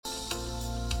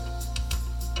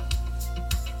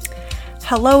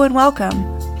Hello and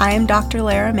welcome. I am Dr.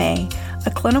 Lara May,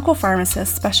 a clinical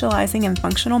pharmacist specializing in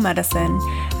functional medicine,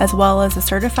 as well as a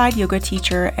certified yoga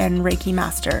teacher and Reiki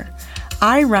master.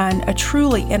 I run a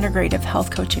truly integrative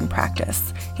health coaching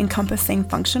practice encompassing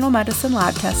functional medicine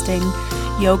lab testing,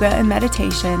 yoga and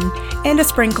meditation, and a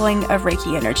sprinkling of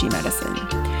Reiki energy medicine.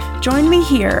 Join me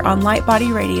here on Light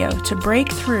Body Radio to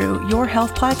break through your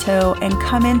health plateau and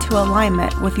come into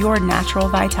alignment with your natural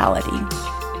vitality.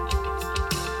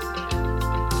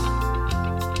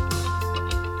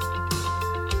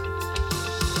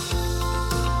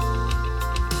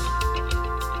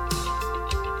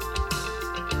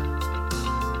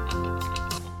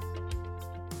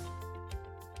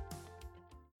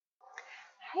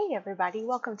 Hey everybody,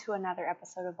 welcome to another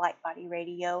episode of Light Body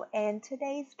Radio, and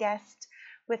today's guest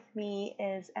with me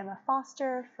is Emma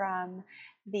Foster from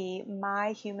the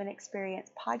My Human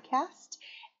Experience podcast,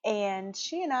 and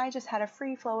she and I just had a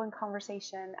free-flowing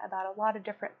conversation about a lot of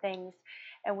different things,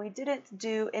 and we didn't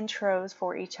do intros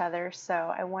for each other, so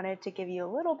I wanted to give you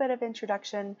a little bit of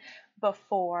introduction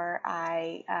before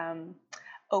I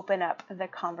open up the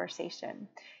conversation.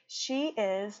 She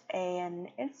is an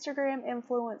Instagram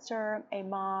influencer, a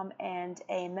mom, and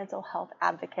a mental health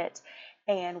advocate,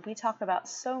 and we talk about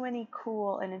so many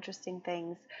cool and interesting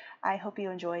things. I hope you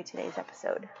enjoy today's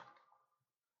episode.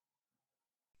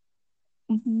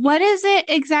 What is it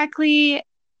exactly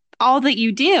all that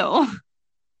you do?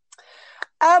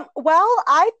 Well,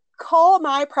 I call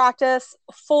my practice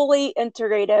fully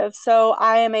integrative. So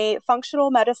I am a functional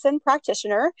medicine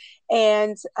practitioner.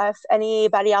 And if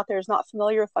anybody out there is not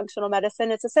familiar with functional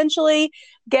medicine, it's essentially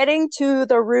getting to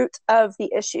the root of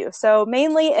the issue. So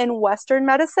mainly in Western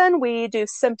medicine, we do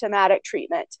symptomatic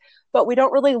treatment, but we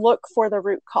don't really look for the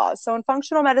root cause. So in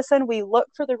functional medicine, we look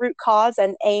for the root cause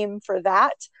and aim for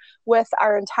that with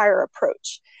our entire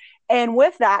approach. And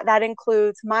with that, that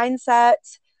includes mindset,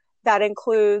 that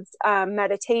includes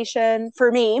meditation.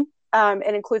 For me,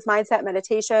 it includes mindset,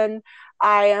 meditation.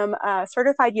 I am a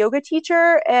certified yoga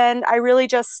teacher, and I really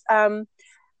just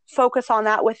focus on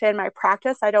that within my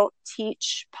practice. I don't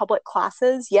teach public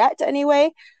classes yet anyway.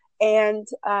 And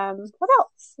what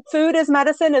else? Food is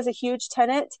medicine is a huge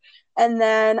tenet. And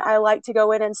then I like to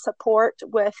go in and support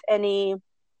with any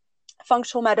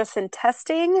functional medicine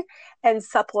testing and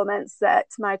supplements that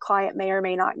my client may or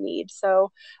may not need.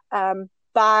 So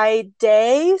by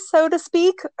day, so to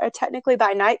speak, or technically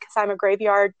by night, because I'm a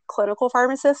graveyard clinical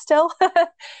pharmacist still.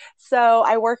 So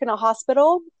I work in a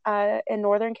hospital in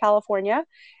Northern California.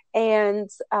 And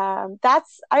I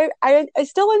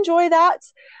still enjoy that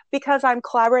because I'm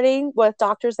collaborating with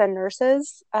doctors and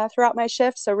nurses throughout my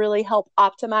shift. So really help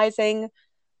optimizing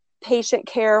patient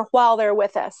care while they're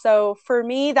with us. So for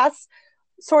me, that's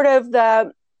sort of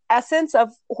the essence of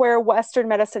where Western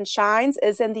medicine shines,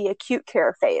 is in the acute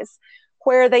care phase.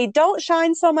 Where they don't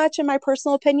shine so much, in my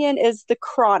personal opinion, is the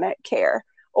chronic care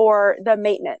or the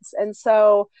maintenance. And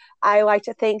so I like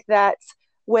to think that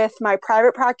with my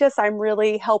private practice, I'm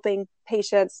really helping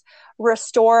patients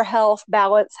restore health,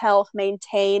 balance health,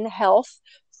 maintain health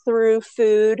through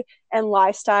food and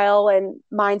lifestyle and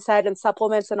mindset and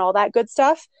supplements and all that good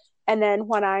stuff. And then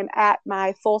when I'm at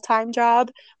my full-time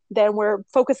job, then we're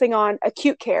focusing on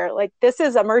acute care. Like, this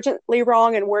is emergently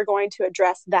wrong, and we're going to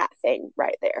address that thing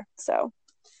right there. So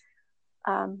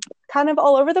kind of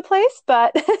all over the place,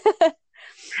 but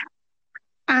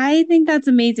I think that's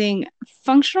amazing.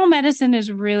 Functional medicine is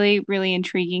really, really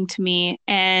intriguing to me.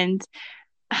 And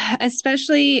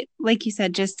especially, like you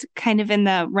said, just kind of in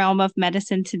the realm of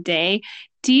medicine today,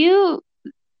 do you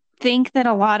think that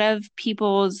a lot of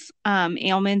people's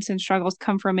ailments and struggles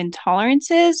come from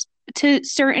intolerances to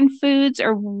certain foods,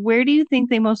 or where do you think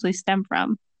they mostly stem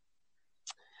from?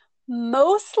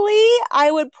 mostly I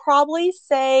would probably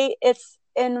say it's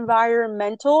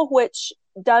environmental, which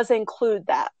does include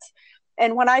that.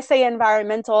 And when I say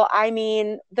environmental, I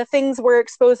mean the things we're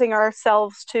exposing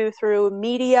ourselves to through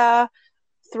media,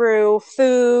 through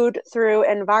food, through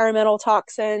environmental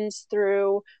toxins,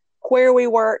 through where we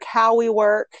work, how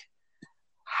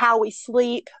we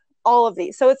sleep, all of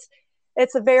these. So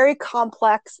it's a very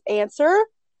complex answer.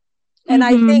 And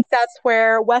I think that's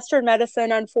where Western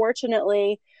medicine,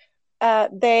 unfortunately,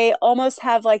 they almost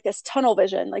have like this tunnel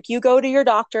vision. Like, you go to your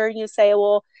doctor and you say,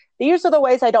 well, these are the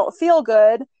ways I don't feel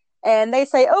good. And they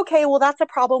say, okay, well, that's a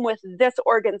problem with this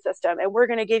organ system, and we're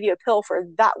going to give you a pill for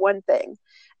that one thing.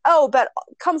 Oh, but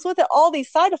comes with it all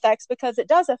these side effects because it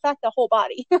does affect the whole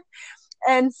body.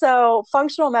 And so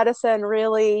functional medicine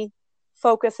really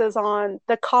focuses on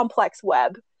the complex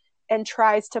web and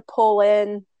tries to pull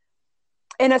in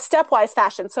a stepwise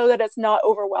fashion so that it's not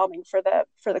overwhelming for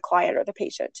the client or the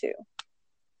patient too.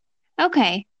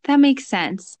 Okay, that makes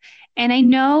sense. And I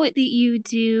know that you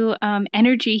do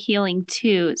energy healing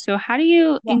too. So how do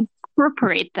you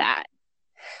incorporate that?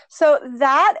 So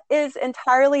that is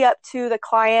entirely up to the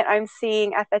client I'm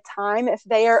seeing at the time. If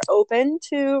they are open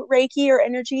to Reiki or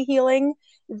energy healing,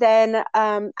 then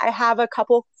I have a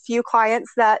few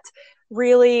clients that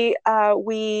really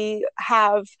we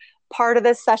have part of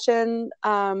this session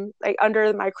like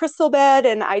under my crystal bed,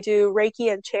 and I do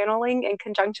Reiki and channeling in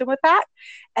conjunction with that.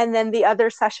 And then the other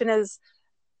session is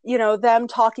them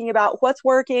talking about what's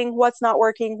working, what's not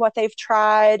working, what they've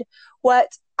tried, what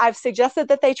I've suggested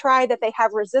that they try that they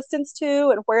have resistance to,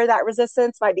 and where that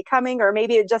resistance might be coming, or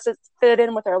maybe it just fit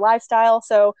in with their lifestyle.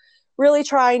 So really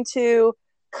trying to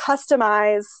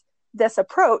customize this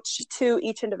approach to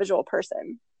each individual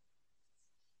person.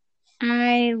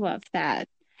 I love that.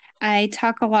 I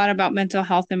talk a lot about mental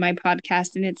health in my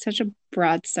podcast, and it's such a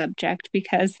broad subject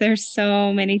because there's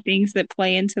so many things that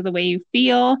play into the way you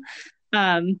feel,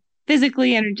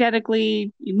 physically,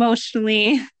 energetically,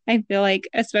 emotionally. I feel like,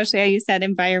 especially how you said,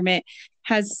 environment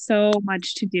has so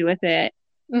much to do with it.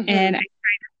 And I try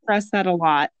to stress that a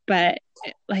lot, but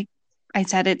like I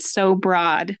said, it's so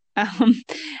broad.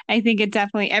 I think it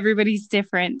definitely, everybody's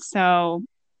different. So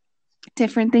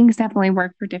different things definitely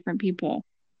work for different people.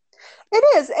 It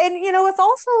is. And it's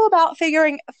also about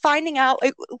finding out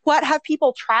like what have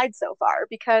people tried so far,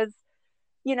 because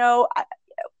you know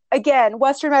again,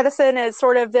 Western medicine is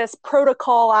sort of this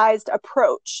protocolized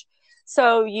approach.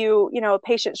 So a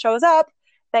patient shows up,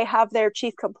 they have their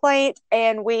chief complaint,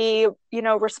 and we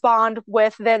respond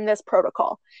with then this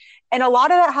protocol. And a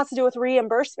lot of that has to do with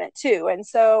reimbursement too. And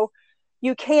so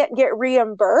you can't get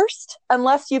reimbursed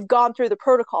unless you've gone through the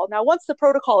protocol. Now, once the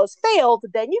protocol has failed,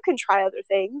 then you can try other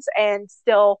things and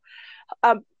still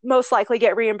most likely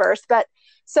get reimbursed. But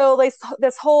so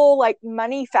this whole like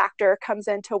money factor comes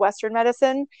into Western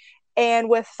medicine. And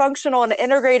with functional and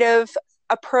integrative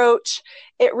approach,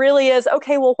 it really is,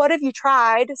 okay, well, what have you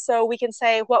tried? So we can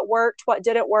say what worked, what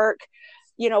didn't work,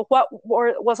 what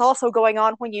was also going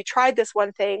on when you tried this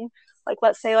one thing, like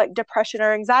let's say like depression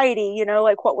or anxiety,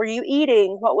 like what were you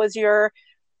eating? What was your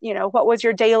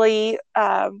daily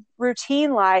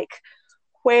routine like?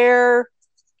 Where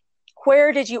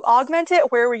did you augment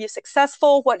it? Where were you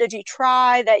successful? What did you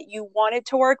try that you wanted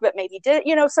to work but maybe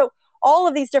didn't? So all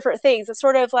of these different things. It's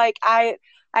sort of like I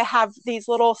have these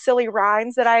little silly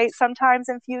rhymes that I sometimes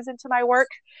infuse into my work,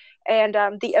 and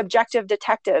the objective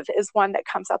detective is one that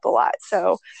comes up a lot.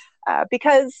 So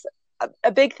because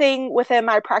a big thing within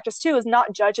my practice too is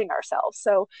not judging ourselves.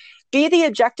 So be the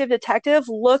objective detective,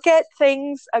 look at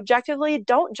things objectively,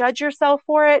 don't judge yourself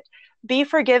for it, be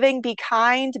forgiving, be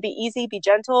kind, be easy, be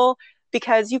gentle,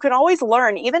 because you can always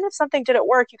learn. Even if something didn't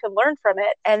work, you can learn from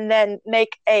it and then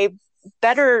make a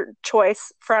better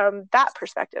choice from that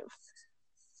perspective.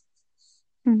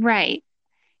 Right.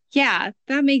 Yeah,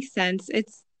 that makes sense.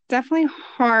 It's definitely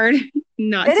hard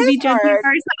not It to is be judging hard.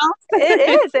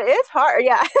 ourselves. It is hard.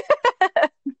 Yeah.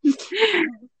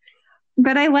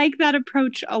 But I like that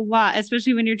approach a lot,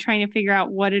 especially when you're trying to figure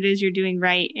out what it is you're doing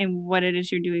right and what it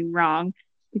is you're doing wrong.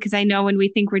 Because I know when we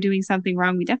think we're doing something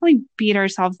wrong, we definitely beat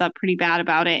ourselves up pretty bad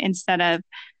about it instead of,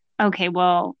 okay,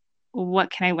 well,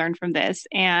 what can I learn from this?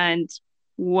 And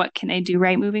what can I do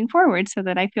right moving forward so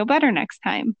that I feel better next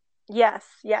time? Yes,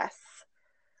 yes.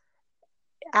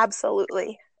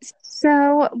 Absolutely.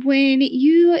 So, when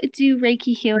you do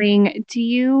Reiki healing, do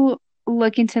you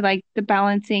look into like the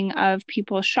balancing of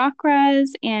people's chakras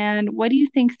and what do you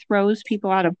think throws people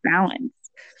out of balance?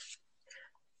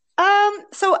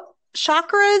 So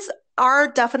chakras are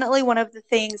definitely one of the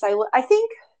things I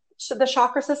think the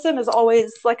chakra system is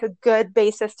always like a good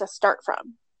basis to start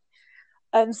from.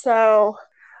 And so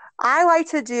I like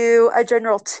to do a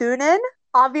general tune in.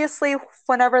 Obviously,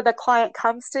 whenever the client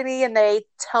comes to me and they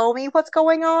tell me what's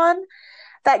going on,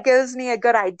 that gives me a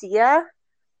good idea.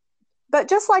 But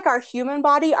just like our human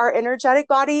body, our energetic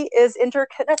body is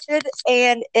interconnected,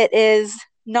 and it is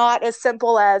not as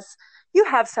simple as you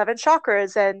have 7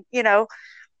 chakras. And,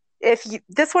 if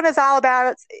this one is all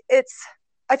about,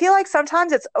 I feel like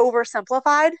sometimes it's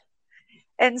oversimplified.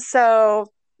 And so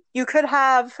you could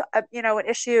have, an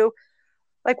issue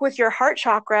like with your heart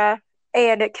chakra,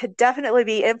 and it could definitely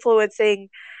be influencing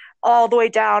all the way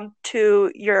down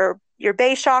to your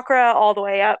base chakra, all the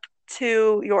way up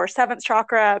to your 7th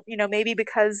chakra, maybe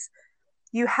because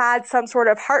you had some sort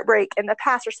of heartbreak in the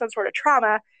past or some sort of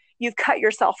trauma, you've cut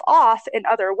yourself off in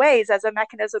other ways as a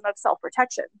mechanism of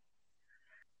self-protection.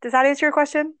 Does that answer your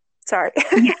question? Sorry.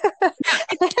 Yeah.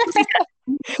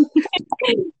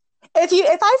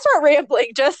 If I start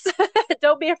rambling, just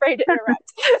don't be afraid to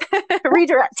interrupt.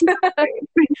 Redirect.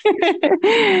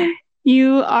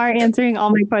 You are answering all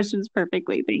my questions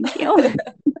perfectly. Thank you.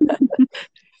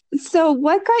 So,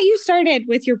 what got you started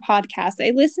with your podcast?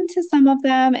 I listened to some of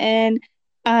them, and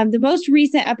the most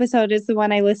recent episode is the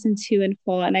one I listened to in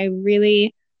full. And I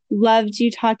really loved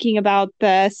you talking about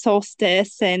the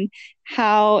solstice and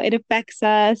how it affects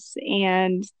us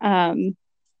and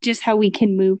just how we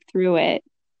can move through it.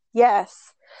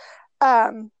 Yes.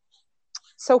 Um,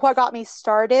 so what got me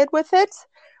started with it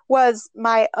was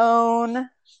my own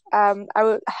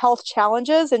health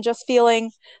challenges and just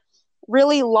feeling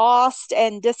really lost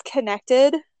and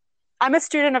disconnected. I'm a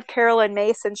student of Carolyn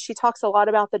Myss, and she talks a lot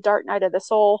about the dark night of the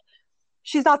soul.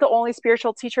 She's not the only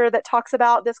spiritual teacher that talks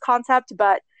about this concept,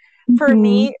 but for Mhm.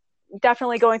 me,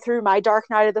 definitely going through my dark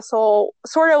night of the soul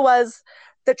sort of was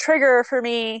the trigger for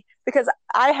me because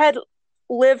I had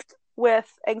lived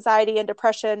with anxiety and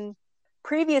depression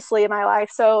previously in my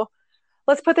life. So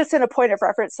let's put this in a point of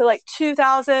reference. So, like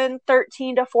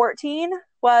 2013 to 14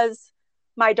 was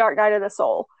my dark night of the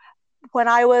soul. When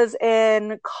I was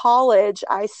in college,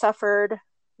 I suffered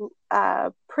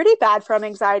pretty bad from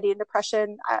anxiety and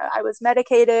depression. I was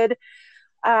medicated.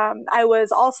 I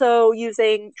was also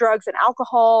using drugs and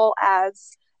alcohol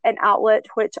as an outlet,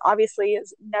 which obviously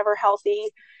is never healthy.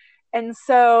 And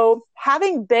so,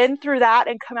 having been through that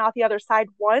and come out the other side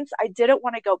once, I didn't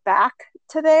want to go back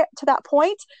to that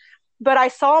point, but I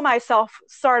saw myself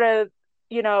sort of,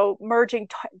 merging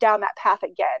down that path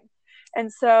again.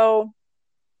 And so,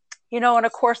 in A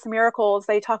Course in Miracles,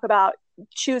 they talk about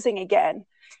choosing again.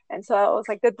 And so I was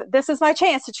like, this is my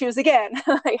chance to choose again.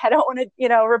 Like, I don't want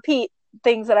to, repeat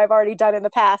things that I've already done in the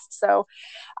past. So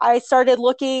I started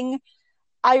looking.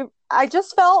 I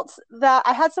just felt that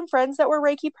I had some friends that were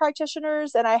Reiki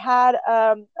practitioners, and I had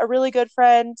a really good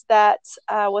friend that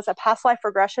was a past life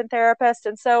regression therapist.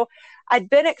 And so I'd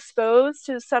been exposed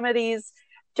to some of these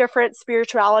different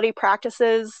spirituality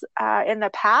practices in the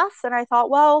past. And I thought,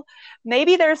 well,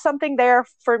 maybe there's something there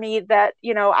for me that,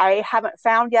 I haven't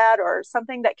found yet, or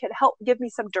something that could help give me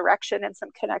some direction and some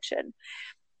connection.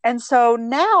 And so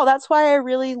now that's why I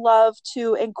really love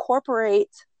to incorporate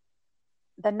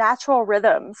the natural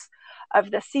rhythms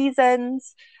of the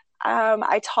seasons.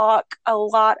 I talk a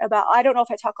lot about, I don't know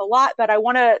if I talk a lot, but I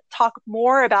want to talk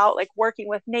more about like working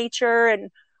with nature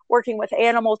and working with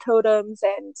animal totems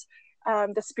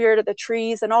and the spirit of the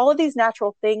trees and all of these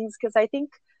natural things. Because I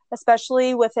think,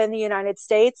 especially within the United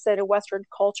States and in Western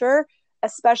culture,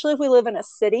 especially if we live in a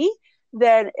city,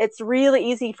 then it's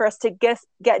really easy for us to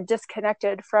get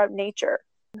disconnected from nature.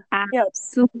 You know,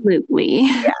 Absolutely.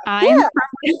 yeah, I'm yeah,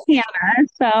 from Louisiana,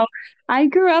 so I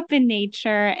grew up in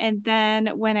nature. And then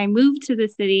when I moved to the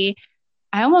city,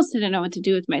 I almost didn't know what to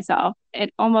do with myself.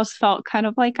 It almost felt kind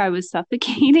of like I was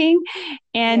suffocating. yeah.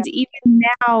 And even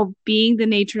now, being the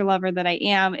nature lover that I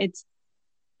am,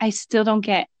 I still don't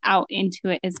get out into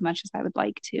it as much as I would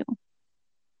like to.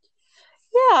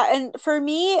 Yeah, and for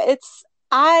me,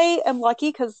 I am lucky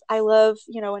because I live,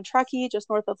 in Truckee, just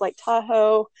north of Lake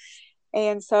Tahoe,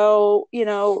 and so,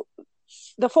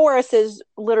 the forest is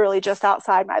literally just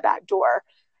outside my back door.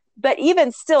 But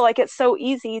even still, like it's so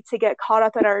easy to get caught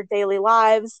up in our daily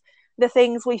lives, the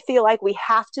things we feel like we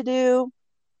have to do,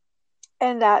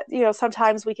 and that,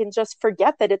 sometimes we can just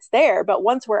forget that it's there. But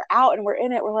once we're out and we're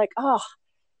in it, we're like, oh,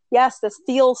 yes, this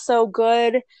feels so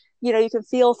good. You can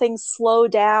feel things slow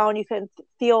down. You can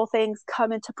feel things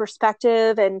come into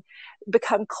perspective and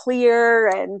become clear.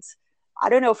 And I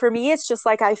don't know, for me, it's just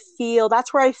like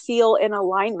that's where I feel in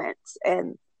alignment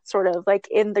and sort of like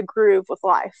in the groove with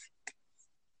life.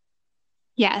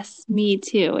 Yes, me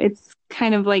too. It's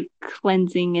kind of like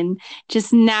cleansing and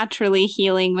just naturally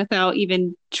healing without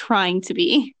even trying to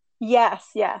be. Yes,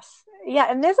 yes. Yeah,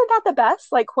 and isn't that the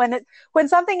best? Like when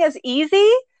something is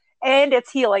easy and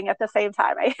it's healing at the same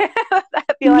time. I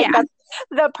feel like Yeah. that's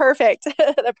the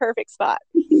perfect spot.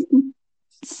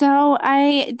 So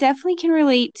I definitely can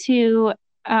relate to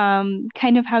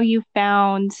kind of how you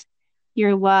found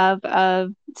your love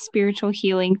of spiritual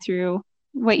healing through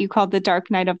what you called the dark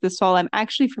night of the soul. I'm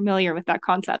actually familiar with that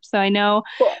concept, so I know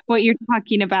Cool. what you're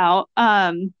talking about.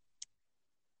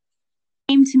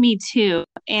 Came to me too,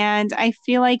 and I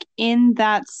feel like in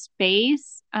that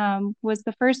space was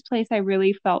the first place I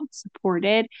really felt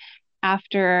supported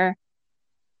after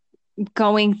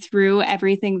going through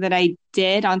everything that I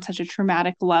did on such a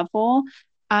traumatic level.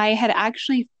 I had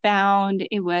actually found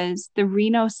it was the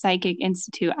Reno Psychic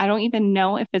Institute. I don't even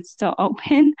know if it's still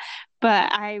open,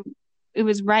 but it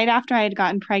was right after I had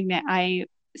gotten pregnant. I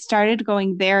started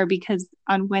going there because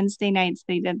on Wednesday nights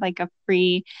they did like a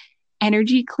free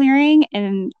energy clearing,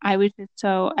 and I was just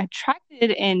so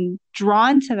attracted and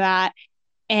drawn to that.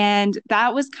 And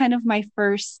that was kind of my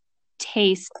first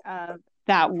taste of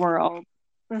that world.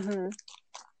 Hmm.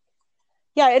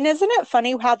 Yeah, and isn't it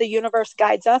funny how the universe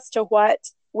guides us to what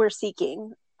we're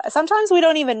seeking? Sometimes we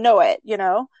don't even know it, you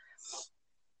know?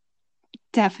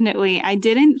 Definitely. I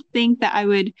didn't think that I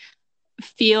would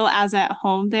feel as at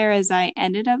home there as I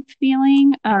ended up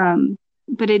feeling.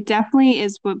 But it definitely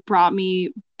is what brought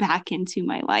me back into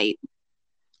my light.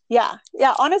 Yeah.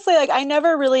 Yeah. Honestly, like I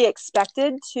never really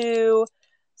expected to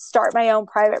start my own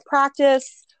private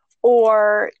practice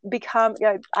or become, you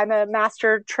know, I'm a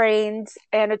master trained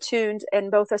and attuned in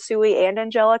both Asui and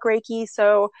angelic Reiki.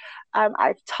 So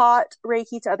I've taught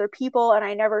Reiki to other people, and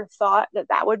I never thought that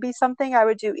that would be something I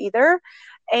would do either.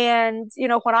 And, you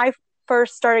know, when I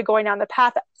first started going down the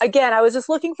path, again, I was just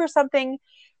looking for something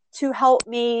to help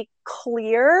me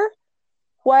clear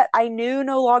what I knew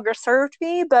no longer served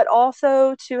me, but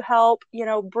also to help, you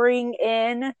know, bring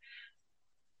in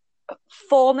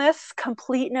fullness,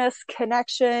 completeness,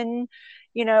 connection,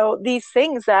 you know, these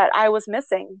things that I was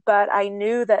missing. But I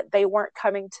knew that they weren't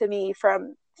coming to me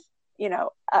from, you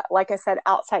know, like I said,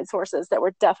 outside sources that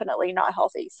were definitely not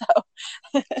healthy.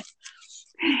 So,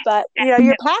 but, you know,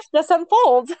 your path just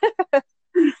unfolds.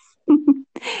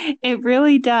 It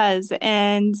really does.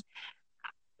 And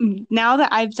now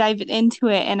that I've dived into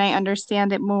it and I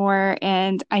understand it more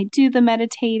and I do the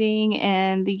meditating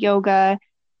and the yoga,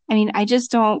 I mean, I just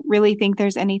don't really think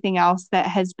there's anything else that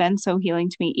has been so healing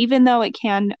to me, even though it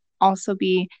can also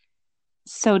be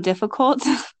so difficult,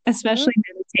 Mhm. especially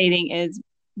meditating is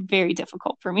very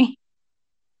difficult for me.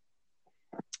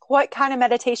 What kind of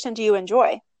meditation do you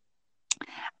enjoy?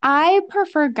 I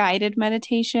prefer guided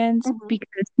meditations Mhm.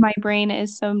 because my brain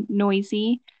is so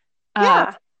noisy. Uh,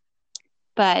 Yeah.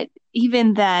 but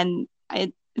even then,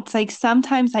 it's like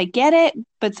sometimes I get it,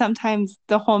 but sometimes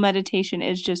the whole meditation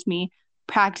is just me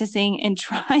practicing and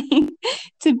trying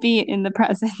to be in the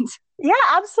present. Yeah,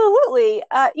 absolutely.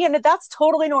 You know, that's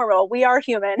totally normal. We are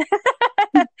human.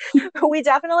 We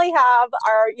definitely have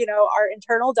our, you know, our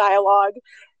internal dialogue.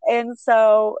 And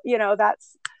so, you know,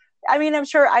 that's, I mean, I'm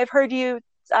sure I've heard you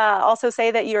also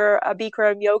say that you're a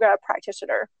Bikram yoga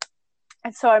practitioner.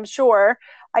 And so I'm sure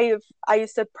I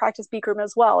used to practice Bikram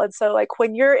as well. And so like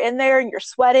when you're in there and you're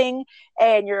sweating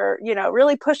and you're, you know,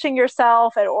 really pushing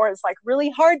yourself, and or it's like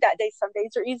really hard that day. Some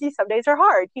days are easy, some days are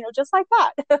hard, you know, just like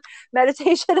that.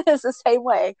 Meditation is the same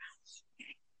way.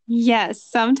 Yes,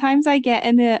 sometimes I get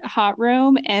in the hot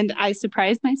room and I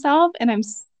surprise myself and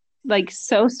like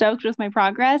so stoked with my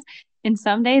progress. And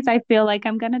some days I feel like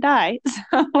I'm gonna die.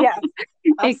 So Yes,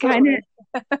 it kind of absolutely.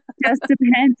 just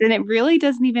depends. And it really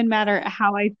doesn't even matter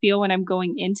how I feel when I'm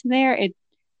going into there.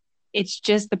 It's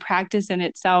just the practice in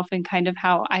itself and kind of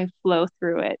how I flow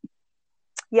through it.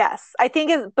 Yes, I think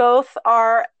it both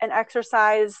are an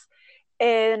exercise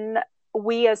in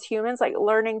we as humans like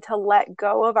learning to let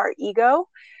go of our ego,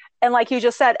 and like you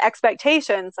just said,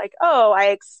 expectations like, oh,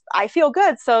 I feel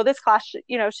good, so this class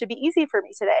you know should be easy for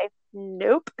me today.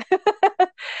 Nope.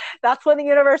 That's when the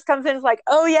universe comes in. It's like,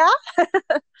 oh yeah.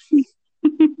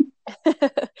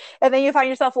 And then you find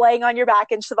yourself laying on your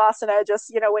back in shavasana, just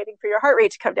you know waiting for your heart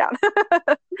rate to come down.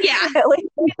 Yeah, At least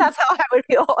that's how I would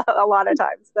feel a lot of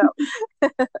times. So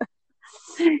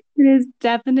it is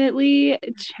definitely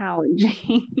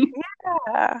challenging.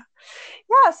 yeah.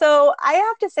 Yeah, so I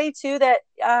have to say too that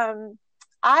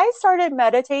I started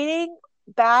meditating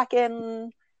back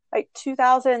in like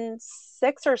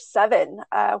 2006 or 7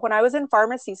 when I was in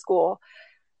pharmacy school.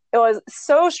 It was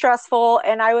so stressful,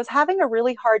 and I was having a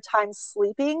really hard time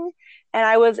sleeping. And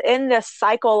I was in this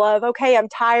cycle of, okay, I'm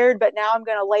tired, but now I'm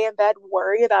going to lay in bed and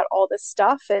worry about all this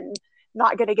stuff and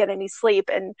not going to get any sleep.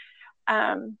 And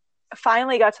um,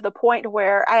 finally got to the point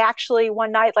where I actually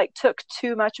one night like took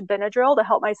too much Benadryl to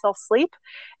help myself sleep.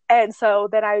 And so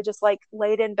then I just like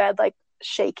laid in bed like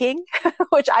shaking,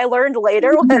 which I learned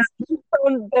later was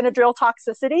from Benadryl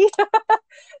toxicity.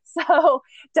 So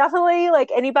definitely like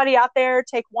anybody out there,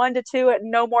 take 1 to 2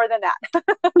 and no more than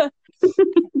that.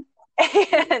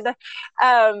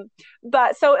 And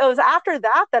but so it was after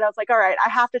that that I was like, all right, I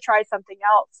have to try something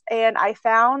else. And I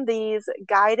found these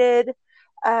guided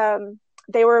um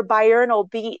they were binaural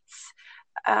beats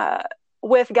uh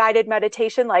with guided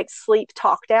meditation, like sleep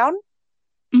talk down.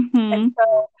 And Hmm.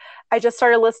 so I just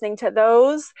started listening to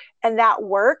those, and that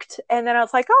worked. And then I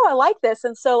was like, oh, I like this.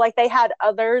 And so like they had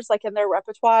others like in their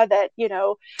repertoire that, you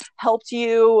know, helped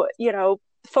you, you know,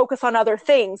 focus on other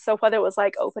things. So whether it was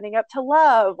like opening up to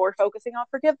love or focusing on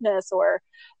forgiveness, or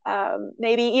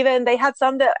maybe even they had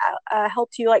some that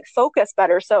helped you like focus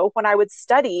better. So when I would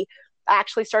study, I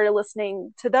actually started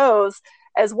listening to those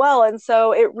as well. And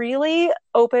so it really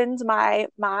opened my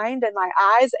mind and my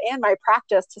eyes and my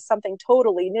practice to something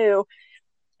totally new.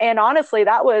 And honestly,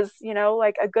 that was,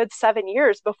 like a good 7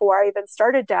 years before I even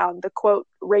started down the quote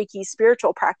Reiki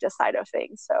spiritual practice side of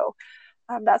things. So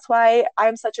that's why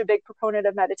I'm such a big proponent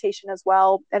of meditation as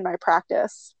well in my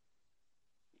practice.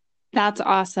 That's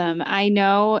awesome. I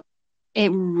know it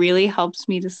really helps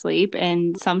me to sleep,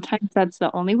 and sometimes that's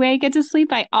the only way I get to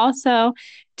sleep. I also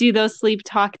do those sleep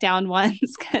talk down ones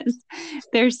because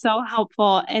they're so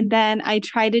helpful. And then I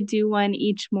try to do one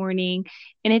each morning.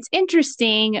 And it's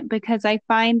interesting because I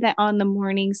find that on the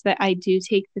mornings that I do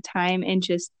take the time and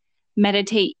just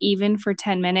meditate, even for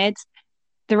 10 minutes,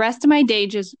 the rest of my day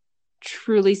just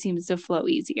truly seems to flow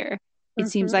easier. It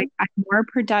seems Mm-hmm. like I'm more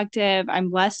productive,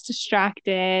 I'm less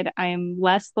distracted, I'm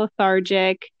less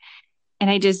lethargic, and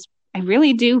I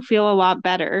really do feel a lot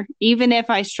better, even if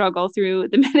I struggle through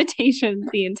the meditation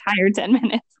the entire 10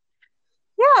 minutes.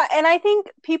 Yeah, and I think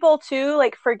people too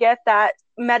like forget that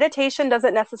meditation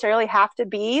doesn't necessarily have to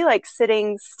be like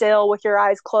sitting still with your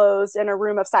eyes closed in a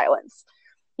room of silence.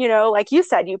 Like you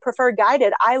said, you prefer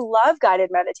guided. I love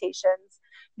guided meditations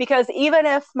because even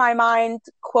if my mind,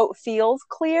 quote, feels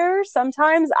clear,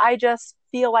 sometimes I just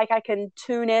feel like I can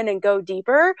tune in and go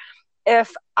deeper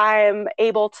if I'm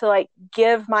able to like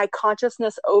give my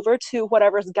consciousness over to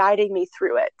whatever's guiding me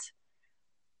through it.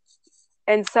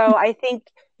 And so I think,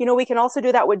 we can also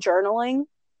do that with journaling.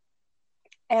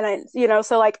 And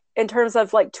so like in terms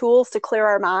of like tools to clear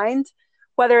our mind,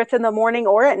 whether it's in the morning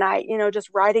or at night, just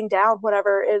writing down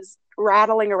whatever is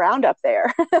rattling around up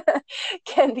there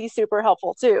can be super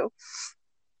helpful too.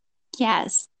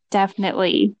 Yes,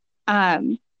 definitely.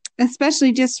 Um,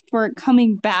 Especially just for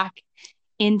coming back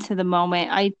into the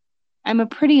moment. I'm a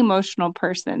pretty emotional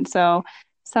person, so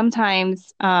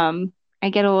sometimes I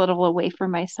get a little away from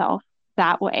myself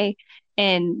that way.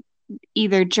 And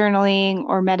either journaling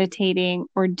or meditating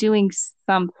or doing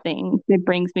something that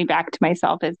brings me back to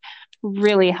myself is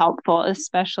really helpful,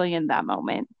 especially in that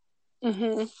moment.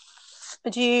 Mm-hmm.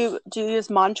 Do you use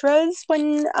mantras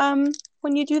when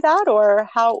you do that, or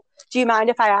how do you mind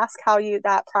if I ask how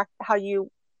you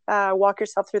walk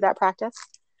yourself through that practice?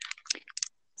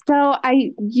 So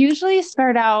I usually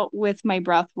start out with my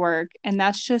breath work, and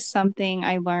that's just something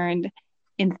I learned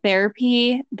in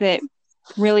therapy that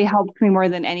really helped me more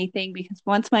than anything because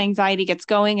once my anxiety gets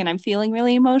going and I'm feeling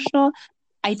really emotional,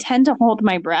 I tend to hold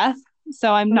my breath.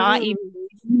 So I'm not even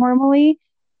Mm, normally.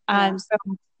 yeah. So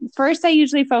first I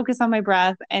usually focus on my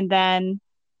breath and then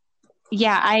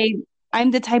yeah,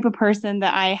 I'm the type of person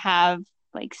that I have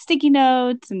like sticky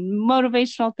notes and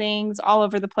motivational things all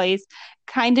over the place,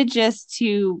 kind of just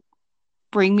to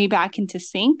bring me back into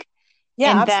sync.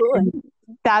 Yeah, And then absolutely.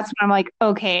 that's when I'm like,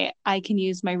 okay, I can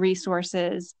use my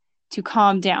resources to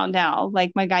calm down now,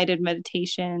 like my guided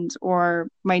meditations or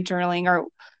my journaling or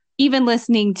even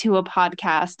listening to a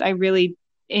podcast. I really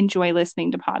enjoy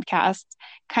listening to podcasts,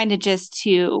 kind of just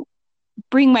to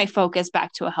bring my focus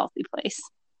back to a healthy place.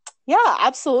 Yeah,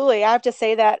 absolutely. I have to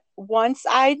say that once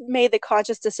I made the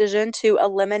conscious decision to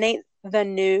eliminate the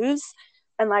news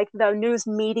and like the news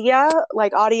media,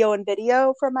 like audio and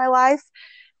video from my life,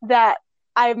 that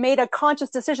I made a conscious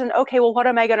decision, okay, well, what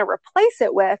am I going to replace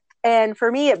it with? And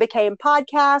for me, it became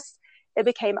podcasts, it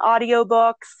became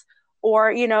audiobooks,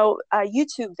 or,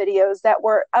 YouTube videos that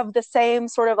were of the same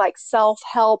sort of like self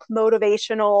help,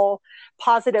 motivational,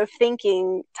 positive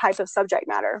thinking type of subject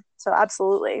matter. So,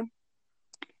 absolutely.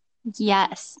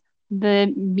 Yes,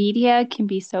 the media can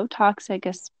be so toxic,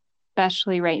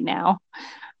 especially right now.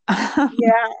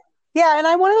 Yeah. Yeah. And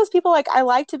I'm one of those people like I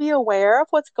like to be aware of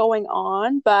what's going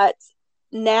on, but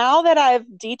now that I've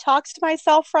detoxed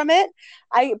myself from it,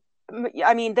 I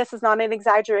I mean, this is not an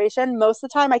exaggeration. Most of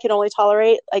the time I can only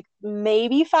tolerate like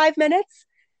maybe 5 minutes.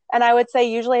 And I would say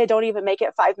usually I don't even make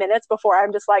it 5 minutes before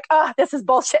I'm just like, oh, this is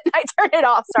bullshit. And I turn it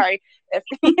off. Sorry if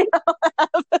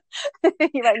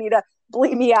you might need to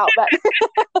bleep me out, but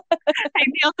I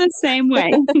feel the same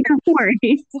way. No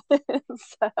worries.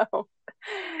 so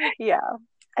yeah,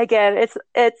 again,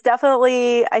 it's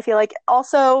definitely, I feel like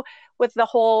also with the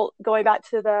whole going back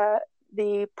to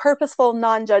the purposeful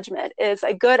non-judgment is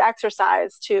a good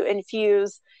exercise to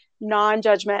infuse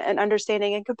non-judgment and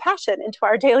understanding and compassion into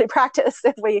our daily practice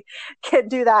if we can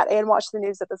do that and watch the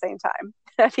news at the same time.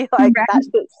 I feel like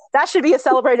that should be a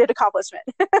celebrated accomplishment.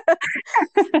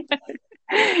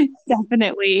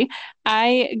 Definitely.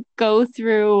 I go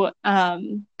through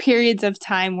periods of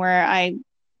time where I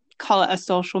call it a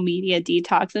social media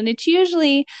detox, and it's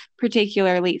usually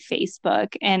particularly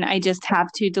Facebook. And I just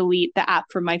have to delete the app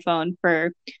from my phone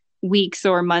for weeks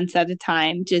or months at a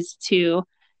time just to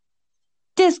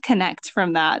disconnect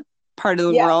from that part of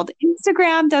the Yeah. world.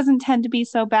 Instagram doesn't tend to be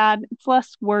so bad, it's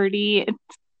less wordy,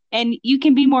 and you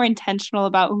can be more intentional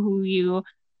about who you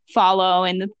follow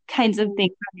and the kinds of Mhm.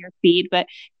 things on your feed. But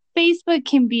Facebook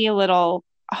can be a little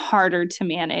harder to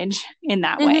manage in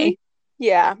that Mhm. way.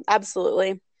 Yeah,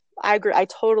 absolutely. I agree. I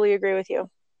totally agree with you.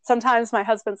 Sometimes my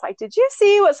husband's like, "Did you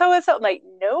see what so and so?" I'm like,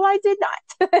 "No, I did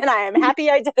not," and I am happy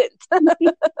I didn't.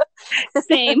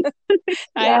 Same.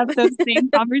 I Yep. have those same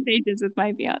conversations with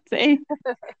my fiance.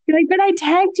 You're like, but I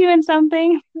tagged you in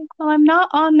something. Like, well, I'm not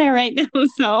on there right now,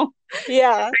 so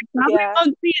Yeah. probably Yeah.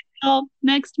 won't see it till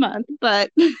next month.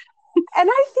 But And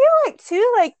I feel like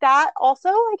too, like that also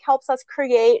like helps us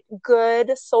create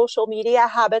good social media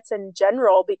habits in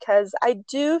general because I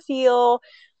do feel,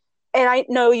 and I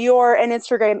know you're an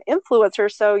Instagram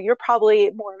influencer, so you're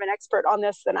probably more of an expert on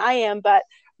this than I am, but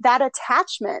that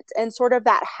attachment and sort of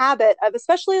that habit of,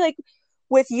 especially like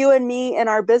with you and me and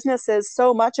our businesses,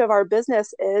 so much of our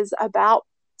business is about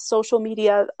social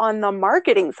media on the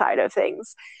marketing side of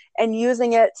things and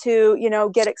using it to,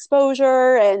 get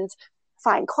exposure and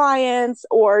find clients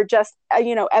or just,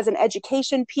 as an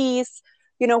education piece,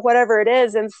 whatever it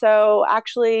is. And so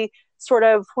actually, sort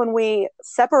of when we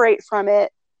separate from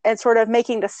it, and sort of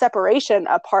making the separation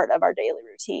a part of our daily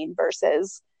routine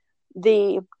versus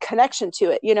the connection to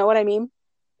it. You know what I mean?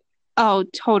 oh,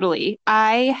 totally.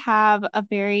 I have a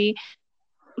very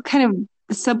kind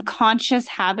of subconscious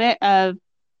habit of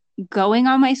going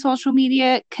on my social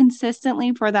media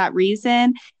consistently for that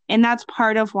reason. And that's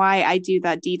part of why I do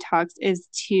that detox is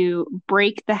to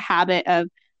break the habit of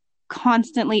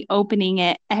constantly opening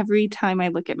it every time I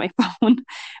look at my phone,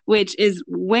 which is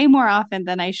way more often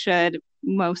than I should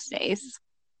most days.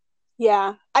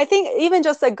 Yeah. I think even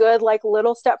just a good, like,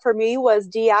 little step for me was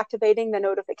deactivating the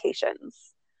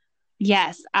notifications.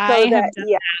 Yes, So I have that, done.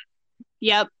 yeah,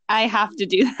 Yep, I have to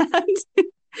do that. It's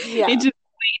yeah. just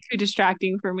way too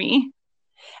distracting for me.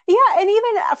 Yeah, and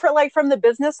even for like from the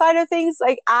business side of things,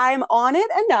 like I'm on it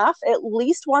enough, at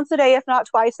least once a day, if not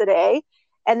twice a day.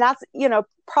 And that's,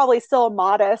 probably still a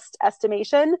modest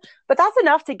estimation, but that's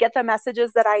enough to get the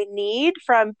messages that I need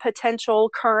from potential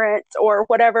current or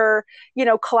whatever,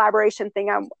 collaboration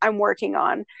thing I'm working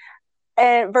on.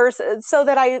 And versus so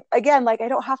that I again like I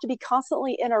don't have to be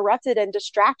constantly interrupted and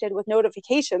distracted with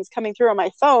notifications coming through on my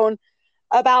phone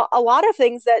about a lot of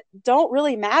things that don't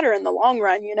really matter in the long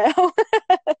run.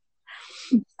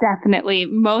 Definitely.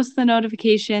 Most of the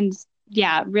notifications,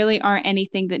 yeah, really aren't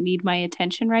anything that need my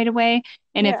attention right away.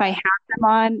 And if I Yeah. have them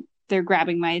on, they're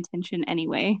grabbing my attention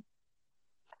anyway.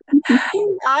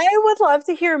 I would love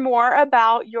to hear more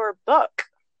about your book.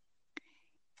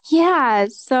 Yeah,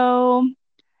 so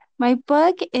my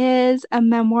book is a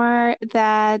memoir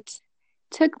that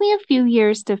took me a few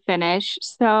years to finish.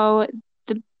 So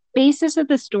the basis of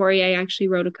the story I actually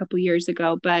wrote a couple years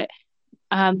ago, but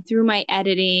through my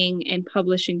editing and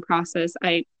publishing process,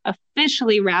 I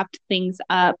officially wrapped things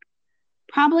up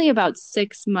probably about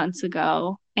 6 months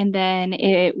ago. And then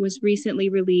it was recently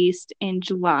released in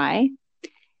July.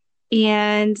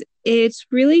 And it's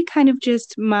really kind of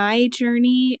just my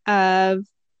journey of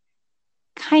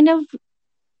kind of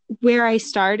where I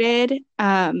started,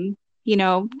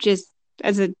 just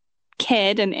as a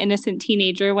kid, an innocent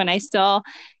teenager, when I still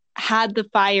had the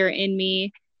fire in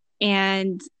me,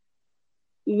 and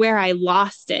where I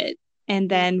lost it, and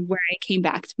then where I came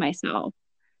back to myself.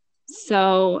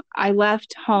 So I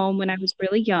left home when I was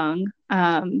really young,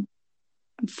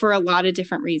 for a lot of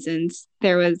different reasons.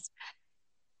 There was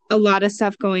a lot of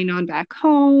stuff going on back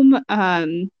home,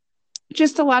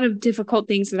 just a lot of difficult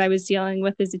things that I was dealing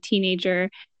with as a teenager.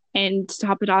 And to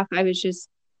top it off, I was just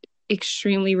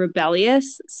extremely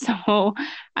rebellious. So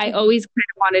I Mhm. always kind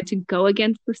of wanted to go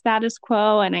against the status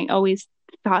quo, and I always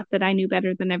thought that I knew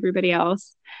better than everybody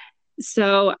else.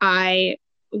 So I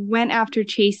went after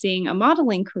chasing a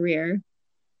modeling career,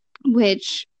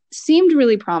 which seemed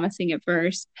really promising at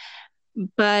first,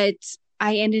 but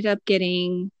I ended up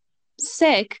getting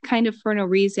sick kind of for no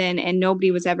reason, and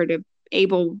nobody was ever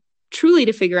able truly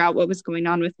to figure out what was going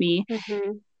on with me.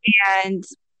 Mhm. And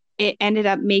it ended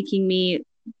up making me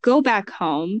go back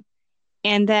home.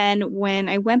 And then when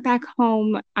I went back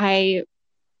home, I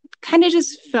kind of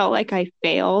just felt like I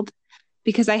failed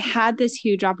because I had this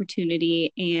huge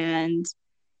opportunity and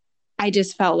I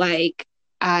just felt like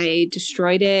I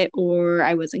destroyed it or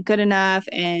I wasn't good enough.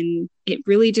 And it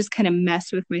really just kind of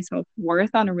messed with my self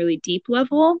worth on a really deep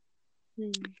level.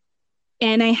 Mhm.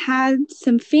 And I had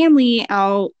some family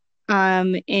out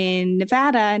in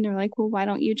Nevada, and they're like, well, why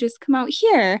don't you just come out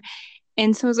here?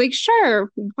 And so I was like, sure,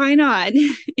 why not?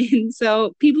 And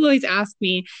so people always ask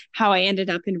me how I ended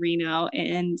up in Reno.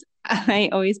 And I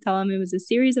always tell them it was a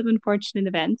series of unfortunate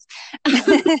events.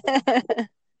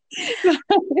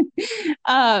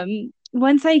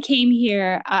 Once I came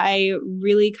here, I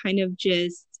really kind of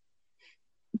just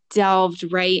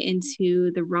delved right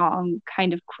into the wrong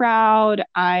kind of crowd.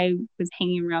 I was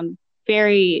hanging around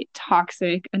very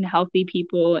toxic, unhealthy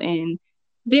people in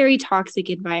very toxic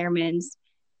environments.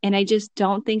 And I just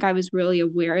don't think I was really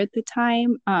aware at the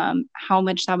time how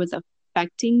much that was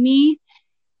affecting me.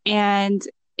 And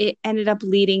it ended up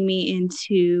leading me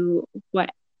into what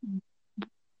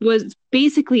was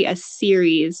basically a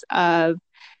series of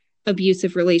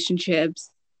abusive relationships,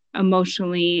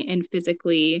 emotionally and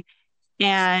physically.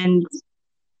 And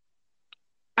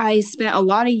I spent a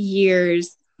lot of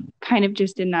years kind of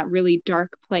just in that really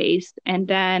dark place. And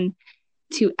then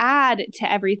to add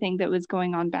to everything that was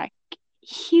going on back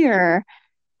here,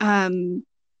 um,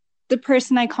 the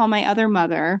person I call my other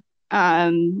mother,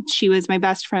 she was my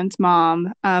best friend's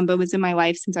mom, but was in my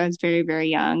life since I was very, very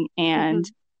young and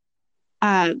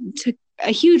took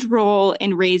a huge role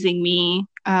in raising me.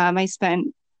 I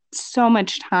spent so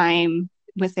much time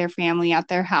with their family at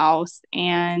their house,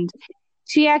 and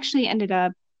she actually ended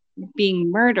up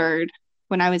being murdered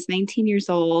when I was 19 years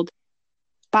old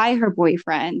by her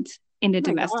boyfriend in a Oh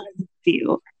my domestic God.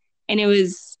 dispute. And it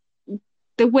was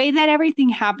the way that everything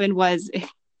happened was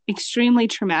extremely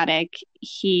traumatic.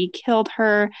 He killed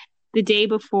her the day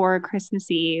before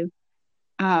Christmas Eve.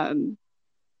 Um,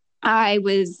 I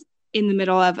was in the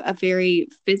middle of a very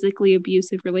physically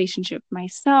abusive relationship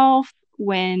myself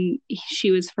when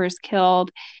she was first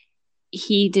killed.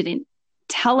 He didn't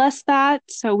tell us that,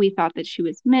 so we thought that she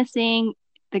was missing.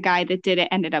 The guy that did it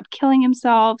ended up killing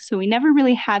himself, so we never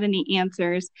really had any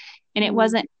answers. And it Mm.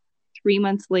 wasn't 3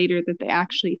 months later that they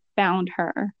actually found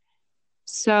her.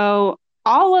 So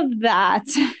all of that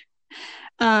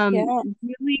Yeah.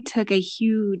 really took a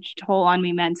huge toll on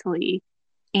me mentally.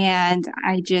 And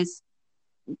I just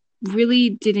really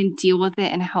didn't deal with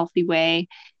it in a healthy way.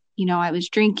 You know, I was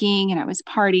drinking and I was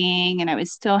partying and I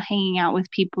was still hanging out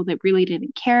with people that really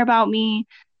didn't care about me.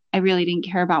 I really didn't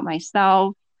care about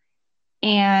myself.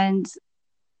 And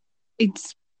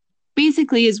it's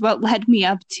basically is what led me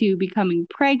up to becoming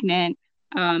pregnant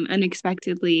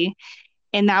unexpectedly.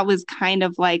 And that was kind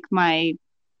of like my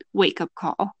wake up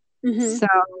call. Hmm. So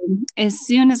as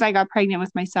soon as I got pregnant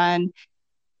with my son,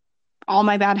 all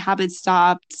my bad habits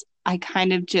stopped. I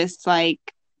kind of just like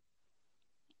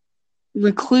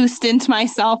reclused into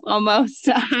myself almost.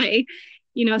 I,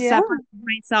 Yeah. separated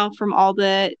myself from all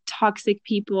the toxic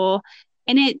people.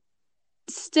 And it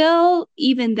still,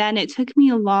 even then, it took me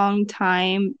a long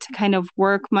time to kind of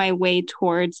work my way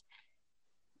towards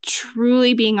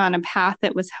truly being on a path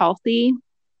that was healthy.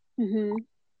 Hmm.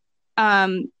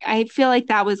 I feel like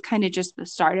that was kind of just the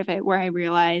start of it, where I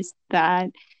realized that,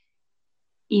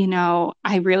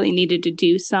 I really needed to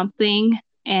do something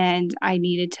and I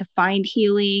needed to find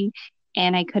healing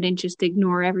and I couldn't just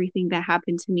ignore everything that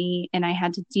happened to me and I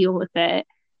had to deal with it.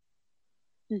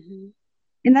 Hmm.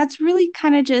 And that's really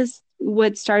kind of just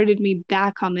what started me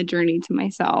back on the journey to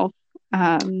myself.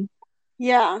 Um,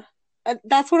 Yeah.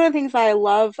 That's one of the things I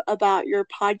love about your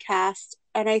podcast.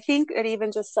 And I think it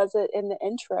even just says it in the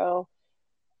intro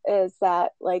is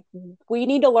that, like, we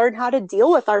need to learn how to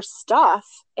deal with our stuff.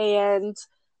 And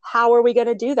how are we going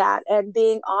to do that? And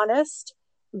being honest,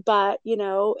 but,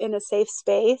 in a safe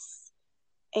space.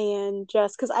 And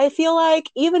just because I feel like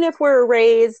even if we're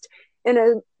raised in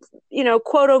a,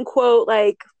 quote unquote,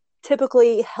 like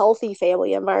typically healthy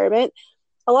family environment,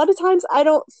 a lot of times I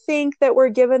don't think that we're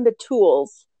given the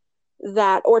tools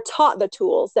that or taught the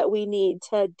tools that we need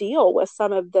to deal with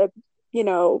some of the, you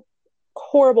know,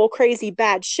 horrible, crazy,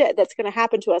 bad shit that's going to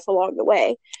happen to us along the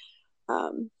way.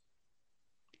 Um,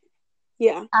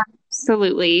 yeah.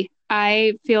 Absolutely.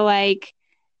 I feel like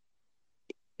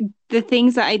the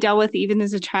things that I dealt with even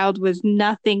as a child was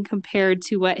nothing compared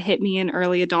to what hit me in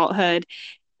early adulthood.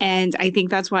 And I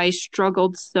think that's why I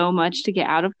struggled so much to get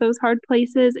out of those hard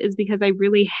places, is because I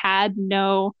really had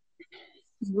no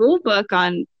rule book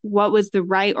on what was the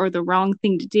right or the wrong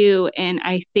thing to do. And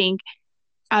I think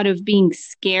out of being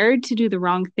scared to do the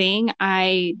wrong thing,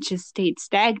 I just stayed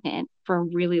stagnant for a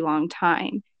really long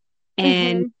time.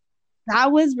 And Mm-hmm.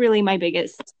 that was really my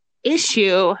biggest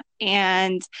issue.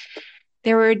 And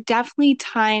there were definitely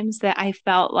times that I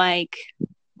felt like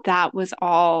that was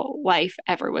all life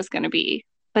ever was going to be.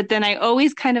 But then I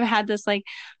always kind of had this like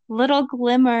little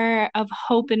glimmer of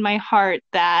hope in my heart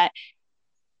that,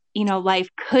 life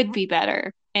could be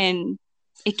better and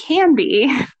it can be,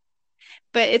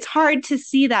 but it's hard to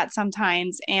see that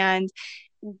sometimes. And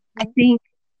I Mm-hmm. think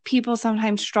people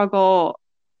sometimes struggle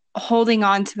holding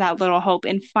on to that little hope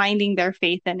and finding their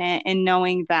faith in it and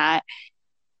knowing that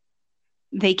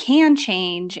they can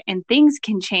change and things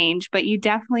can change, but you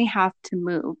definitely have to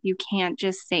move. You can't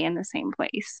just stay in the same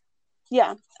place.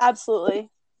 Yeah, absolutely.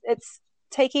 It's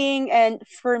taking, and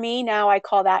for me now, I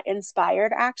call that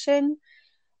inspired action.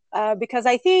 Because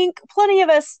I think plenty of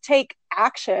us take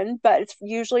action, but it's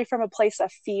usually from a place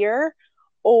of fear,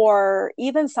 or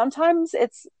even sometimes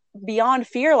it's beyond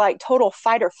fear, like total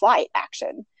fight or flight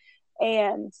action.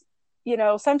 And,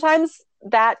 sometimes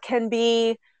that can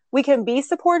be, we can be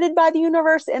supported by the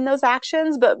universe in those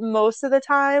actions, but most of the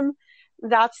time,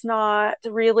 that's not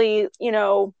really,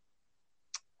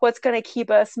 what's going to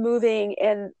keep us moving.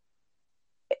 And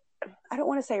I don't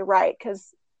want to say right,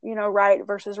 because, right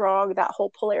versus wrong, that whole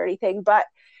polarity thing, but,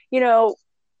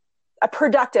 a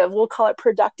productive, we'll call it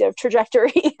productive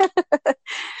trajectory.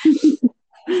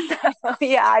 So,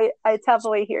 yeah, I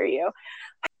definitely hear you.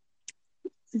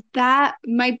 That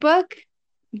my book,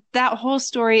 that whole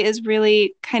story is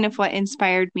really kind of what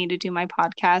inspired me to do my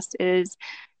podcast, is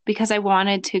because I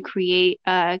wanted to create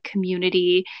a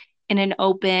community in an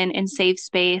open and safe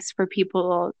space for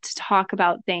people to talk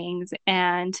about things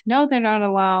and know they're not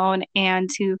alone, and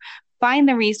to find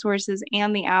the resources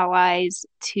and the allies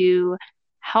to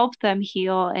help them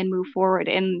heal and move forward,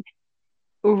 and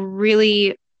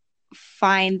really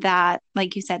find that,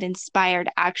 like you said, inspired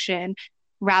action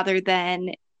rather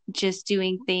than just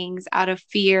doing things out of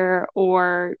fear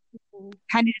or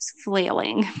kind of just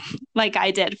flailing like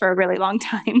I did for a really long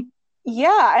time.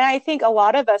 Yeah, and I think a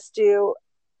lot of us do.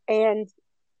 And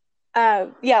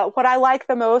yeah, what I like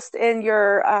the most in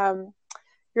your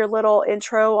little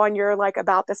intro on your like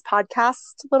about this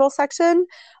podcast little section,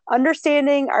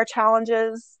 understanding our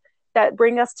challenges that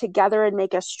bring us together and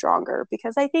make us stronger.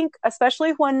 Because I think,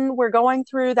 especially when we're going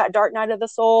through that dark night of the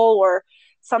soul, or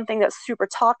something that's super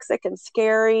toxic and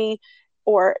scary,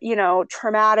 or,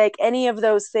 traumatic, any of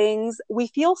those things, we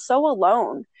feel so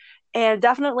alone. And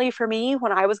definitely for me,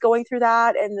 when I was going through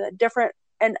that, and the different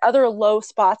and other low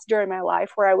spots during my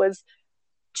life where I was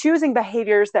choosing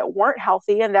behaviors that weren't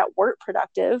healthy and that weren't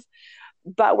productive,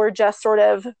 but were just sort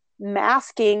of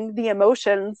masking the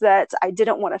emotions that I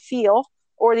didn't want to feel,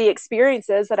 or the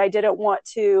experiences that I didn't want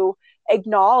to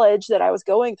acknowledge that I was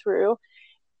going through,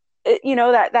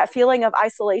 that feeling of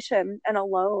isolation and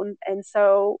alone. And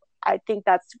so I think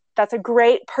that's a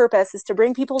great purpose, is to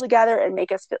bring people together and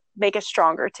make us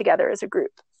stronger together as a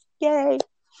group. Yay.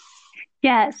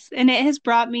 Yes, and it has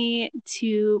brought me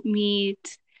to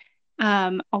meet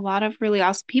a lot of really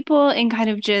awesome people and kind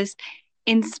of just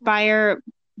inspire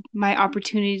my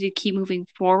opportunity to keep moving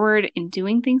forward and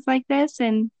doing things like this.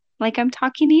 And like I'm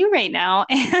talking to you right now,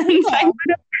 and I Yeah. would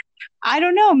have, I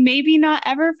don't know, maybe not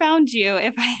ever found you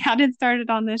if I hadn't started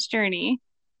on this journey.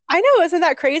 I know, isn't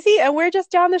that crazy? And we're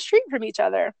just down the street from each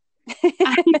other.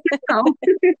 I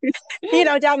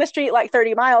know. Down the street like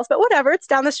 30 miles, but whatever, it's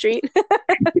down the street.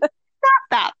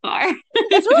 That far.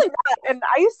 It's really not. And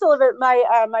I used to live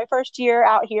at my first year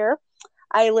out here.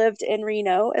 I lived in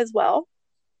Reno as well.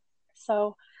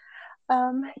 So,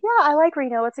 yeah, I like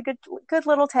Reno. It's a good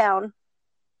little town.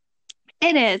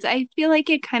 It is. I feel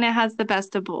like it kind of has the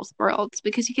best of both worlds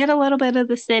because you get a little bit of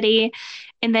the city,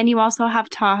 and then you also have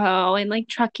Tahoe and like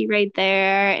Truckee right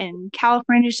there, and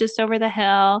California's just over the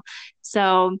hill.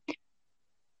 So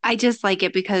I just like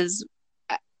it because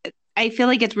I I feel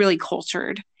like it's really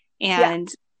cultured, Yeah, and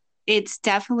it's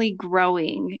definitely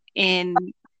growing in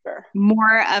sure.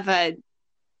 more of a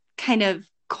kind of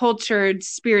cultured,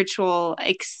 spiritual,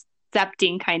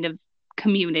 accepting kind of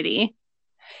community.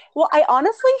 Well, I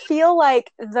honestly feel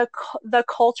like the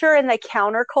culture and the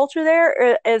counterculture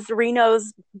there is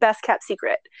Reno's best kept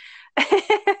secret.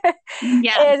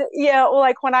 Yeah. And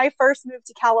like when I first moved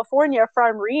to California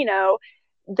from Reno,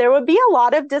 there would be a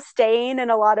lot of disdain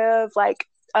and a lot of like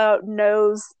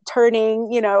nose turning,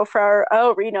 for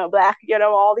Reno black,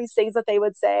 all these things that they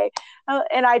would say.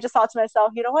 And I just thought to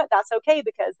myself, you know what, that's okay,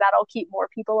 because that'll keep more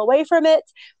people away from it,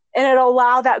 and it'll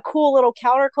allow that cool little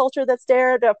counterculture that's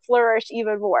there to flourish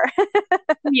even more.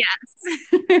 Yes.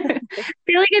 I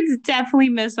feel like it's definitely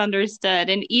misunderstood.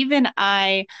 And even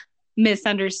I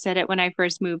misunderstood it when I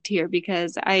first moved here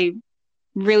because I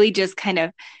really just kind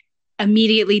of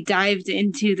immediately dived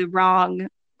into the wrong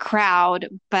crowd,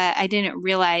 but I didn't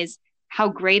realize how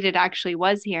great it actually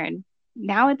was here. And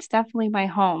now it's definitely my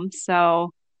home.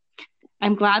 So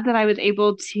I'm glad that I was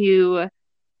able to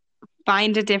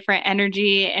find a different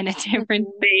energy and a different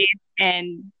space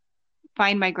and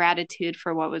find my gratitude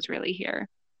for what was really here.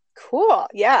 Cool.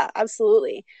 Yeah,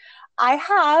 absolutely. I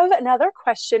have another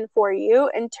question for you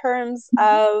in terms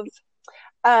of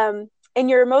in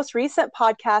your most recent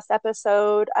podcast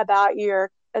episode about your,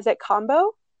 is it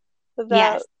combo? The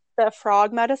Yes. the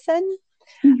frog medicine.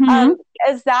 Um, Hmm.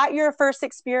 is that your first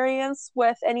experience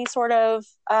with any sort of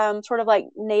like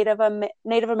Native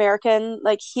American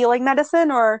like healing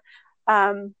medicine, or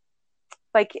um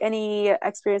like any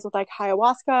experience with like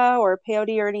ayahuasca or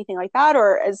peyote or anything like that,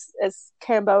 or as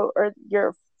Kambo or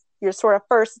your sort of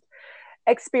first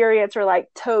experience or like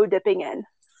toe dipping in?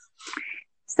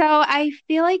 So I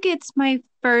feel like it's my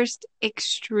first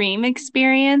extreme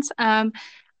experience.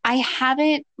 I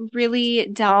haven't really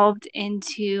delved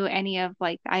into any of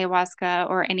like ayahuasca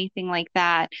or anything like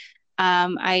that.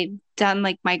 I've done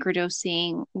like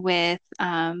microdosing with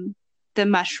the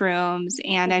mushrooms,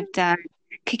 and I've done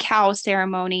cacao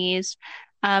ceremonies.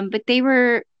 But they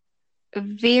were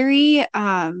very,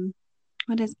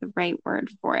 what is the right word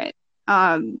for it?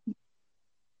 Um,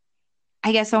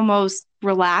 I guess almost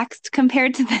relaxed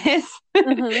compared to this.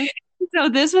 Mm-hmm. So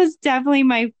this was definitely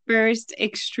my first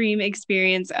extreme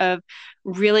experience of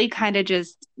really kind of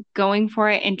just going for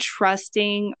it and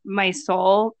trusting my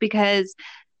soul, because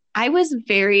I was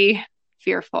very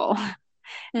fearful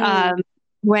Mm. um,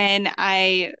 when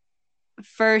I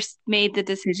first made the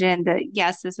decision that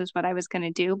yes, this is what I was going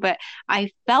to do. But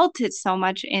I felt it so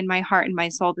much in my heart and my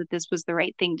soul that this was the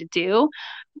right thing to do.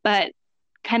 But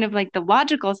kind of like the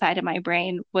logical side of my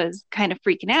brain was kind of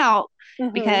freaking out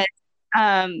Mm-hmm. because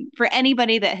for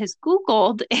anybody that has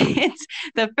Googled, it's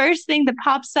the first thing that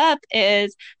pops up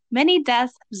is many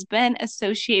deaths has been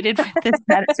associated with this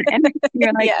medicine. And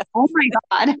you're like, Yes. oh my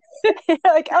God. You're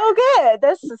like, oh,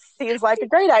 good. Seems like a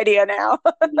great idea now.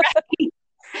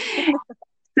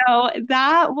 So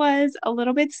that was a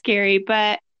little bit scary,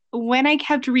 but when I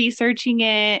kept researching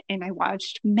it and I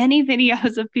watched many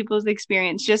videos of people's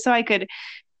experience just so I could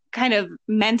kind of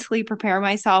mentally prepare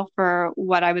myself for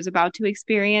what I was about to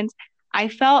experience, I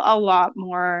felt a lot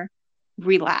more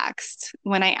relaxed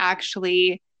when I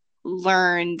actually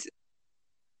learned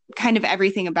kind of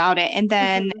everything about it. And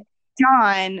then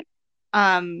Mm-hmm.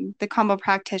 John, the combo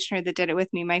practitioner that did it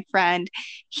with me, my friend,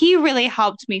 he really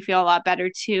helped me feel a lot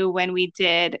better too when we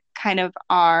did kind of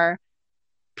our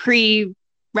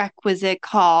prerequisite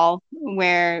call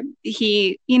where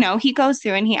he goes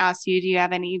through and he asks you, do you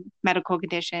have any medical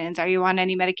conditions? Are you on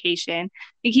any medication?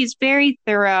 Like, he's very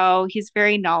thorough, he's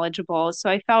very knowledgeable. So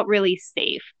I felt really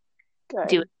safe doing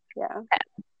Good. Yeah. that.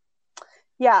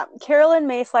 Yeah. Carolyn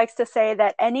Mace likes to say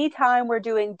that anytime we're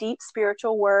doing deep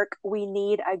spiritual work, we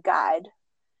need a guide.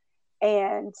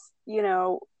 And,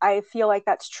 I feel like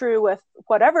that's true with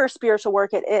whatever spiritual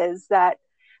work it is, that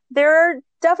there are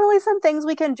definitely some things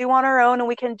we can do on our own and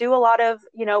we can do a lot of,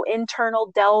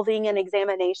 internal delving and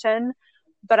examination.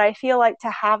 But I feel like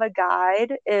to have a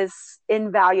guide is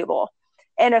invaluable.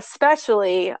 And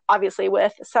especially, obviously,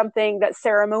 with something that's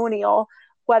ceremonial,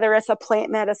 whether it's a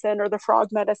plant medicine or the frog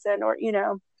medicine or,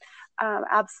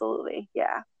 absolutely.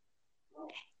 Yeah.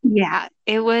 Yeah,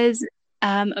 it was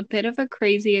a bit of a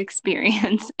crazy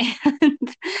experience.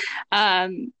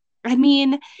 And I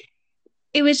mean,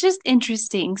 it was just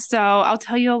interesting. So I'll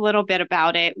tell you a little bit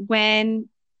about it. When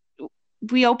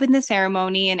we opened the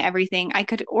ceremony and everything, I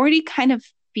could already kind of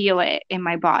feel it in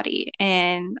my body.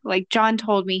 And like John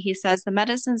told me, he says the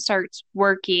medicine starts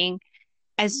working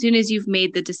as soon as you've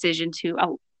made the decision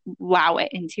to allow it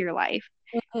into your life.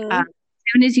 Mm-hmm. As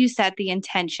soon as you set the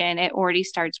intention, it already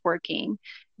starts working.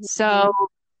 Mm-hmm. So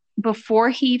before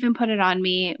he even put it on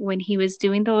me, when he was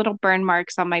doing the little burn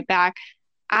marks on my back,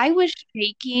 I was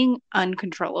shaking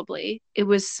uncontrollably. It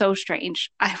was so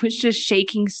strange. I was just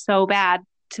shaking so bad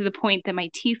to the point that my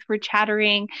teeth were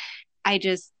chattering. I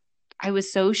just, I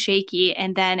was so shaky.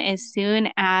 And then as soon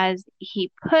as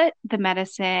he put the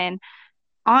medicine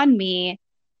on me,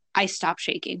 I stopped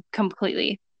shaking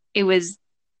completely. It was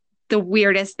the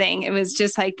weirdest thing. It was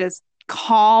just like this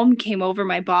calm came over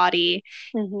my body,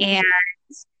 Mm-hmm. and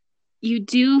you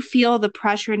do feel the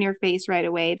pressure in your face right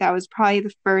away. That was probably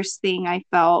the first thing I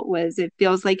felt, was it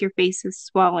feels like your face is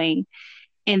swelling,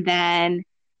 and then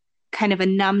kind of a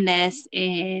numbness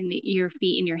in your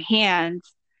feet and your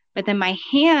hands. But then my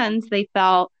hands, they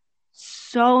felt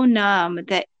so numb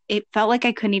that it felt like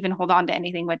I couldn't even hold on to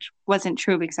anything, which wasn't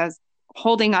true because I was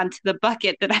holding on to the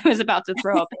bucket that I was about to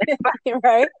throw up in.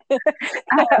 Right. Um,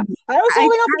 I was I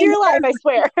holding on for kind your life, of, I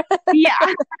swear.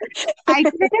 yeah, I kind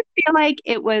of feel like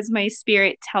it was my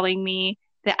spirit telling me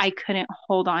that I couldn't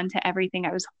hold on to everything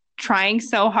I was trying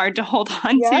so hard to hold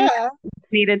on to, Yeah.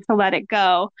 needed to let it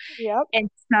go. Yep. And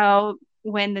so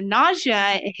when the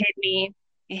nausea it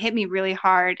hit me really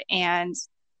hard. And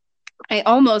I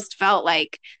almost felt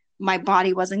like my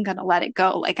body wasn't going to let it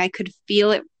go. Like I could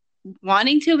feel it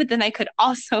wanting to, but then I could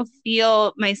also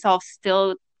feel myself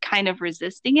still kind of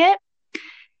resisting it.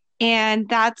 And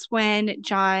that's when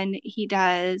John, he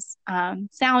does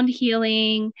sound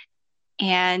healing,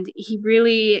 and he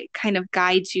really kind of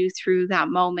guides you through that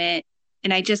moment.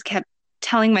 And I just kept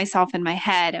telling myself in my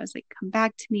head, I was like, come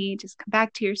back to me, just come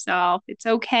back to yourself. It's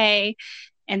okay.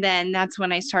 And then that's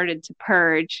when I started to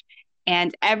purge.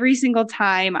 And every single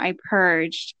time I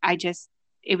purged,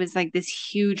 it was like this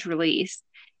huge release.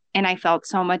 And I felt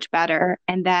so much better.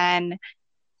 And then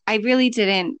I really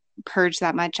didn't purge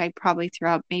that much. I probably threw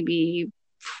up maybe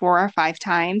 4 or 5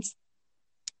 times.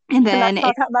 And And then that's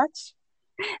not that much.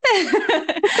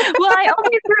 well, I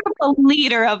only threw up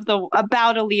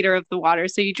about a liter of the water.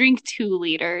 So you drink 2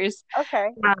 liters. Okay.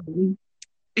 Um,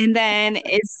 and then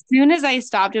as soon as I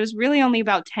stopped, it was really only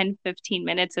about 10-15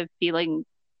 minutes of feeling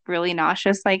really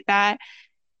nauseous like that.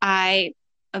 I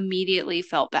immediately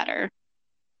felt better.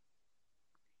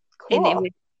 And Cool.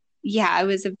 it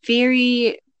was a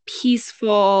very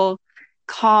peaceful,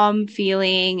 calm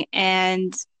feeling.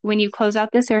 And when you close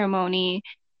out the ceremony,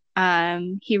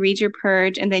 he reads your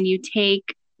purge, and then you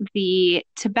take the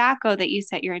tobacco that you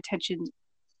set your intention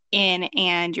in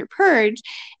and your purge,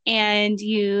 and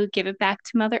you give it back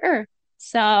to Mother Earth.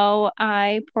 So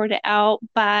I poured it out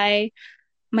by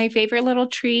my favorite little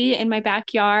tree in my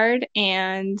backyard,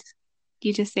 and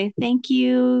you just say thank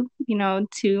you,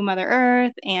 to Mother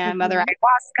Earth and Mother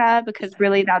Mm-hmm. Ayahuasca, because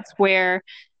really that's where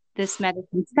this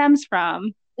medicine stems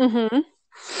from. Mm-hmm.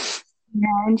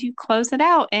 And you close it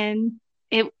out, and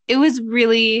it was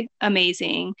really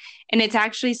amazing. And it's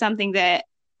actually something that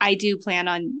I do plan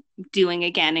on doing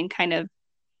again, and kind of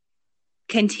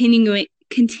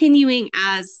continuing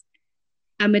as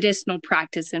a medicinal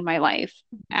practice in my life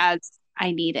as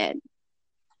I need it.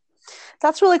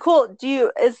 That's really cool.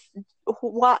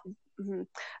 What?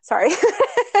 Sorry.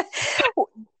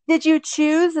 Did you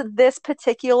choose this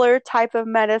particular type of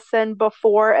medicine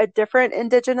before a different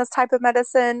indigenous type of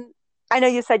medicine? I know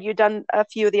you said you'd done a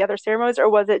few of the other ceremonies, or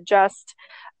was it just,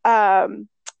 um,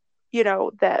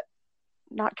 that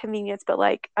not convenience, but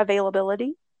like availability?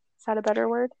 Is that a better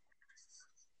word?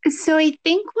 So I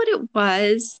think what it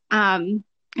was, and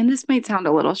this might sound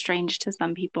a little strange to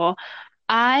some people,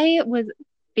 I was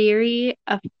very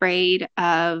afraid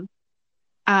of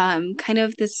kind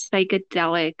of the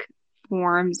psychedelic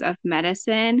forms of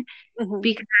medicine, Mm-hmm.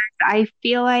 because I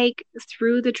feel like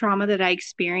through the trauma that I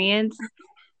experienced,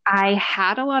 I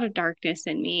had a lot of darkness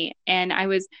in me, and I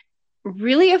was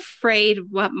really afraid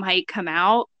what might come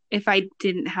out if I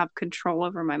didn't have control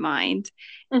over my mind.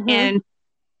 Mm-hmm. And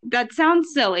that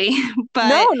sounds silly, No,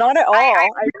 but not at I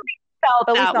all. felt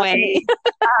At least that not to way. me.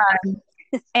 Um,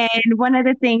 and one of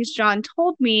the things John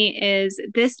told me is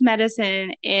this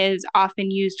medicine is often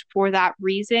used for that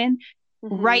reason,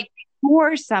 Mm-hmm. right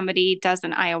before somebody does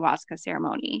an ayahuasca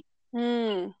ceremony.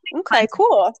 Okay, Cleanse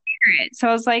cool. spirit. So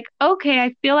I was like, okay,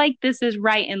 I feel like this is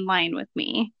right in line with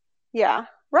me. Yeah,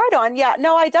 right on. Yeah,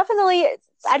 no, I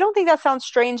don't think that sounds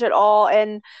strange at all.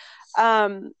 And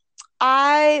um,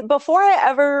 before I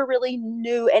ever really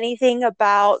knew anything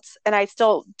about, and I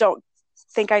still don't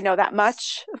think I know that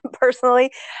much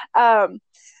personally, um,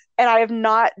 and I have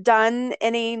not done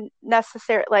any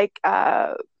necessary, like,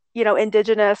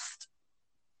 indigenous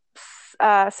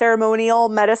ceremonial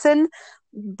medicine,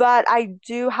 but I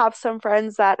do have some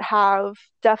friends that have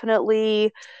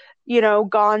definitely,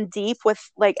 gone deep with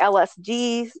like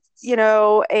LSD,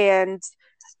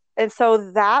 and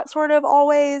so that sort of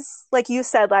always, like you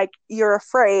said, like you're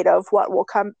afraid of what will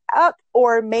come up,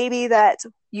 or maybe that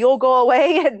you'll go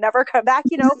away and never come back.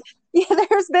 Yeah,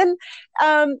 there's been,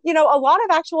 a lot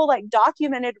of actual like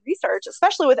documented research,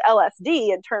 especially with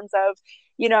LSD, in terms of,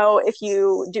 if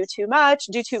you do too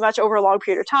much over a long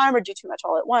period of time, or do too much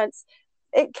all at once,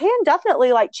 it can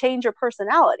definitely like change your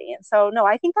personality. And so, no,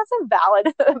 I think that's a valid,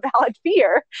 a valid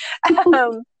fear.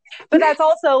 Um, but that's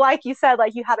also, like you said,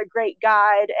 like you had a great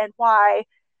guide, and why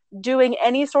doing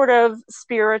any sort of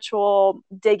spiritual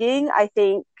digging, I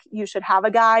think you should have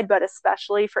a guide, but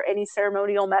especially for any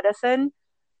ceremonial medicine,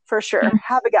 for sure,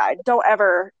 have a guide. Don't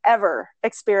ever, ever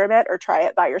experiment or try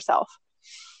it by yourself.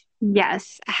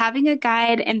 Yes, having a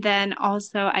guide, and then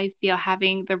also I feel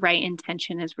having the right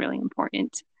intention is really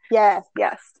important. Yes,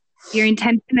 yes. Your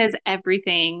intention is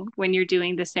everything when you're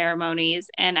doing the ceremonies.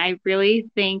 And I really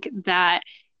think that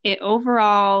it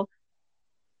overall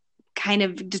kind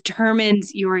of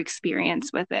determines your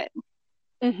experience with it.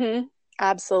 Mm-hmm.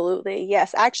 Absolutely.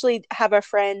 Yes. I actually have a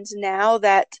friend now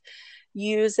that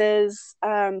uses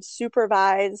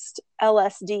supervised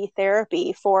LSD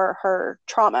therapy for her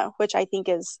trauma, which I think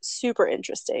is super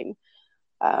interesting.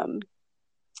 Um,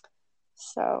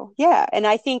 so yeah, and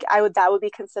I think that would be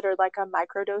considered like a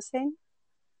microdosing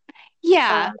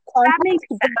Yeah, that context. makes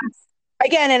sense.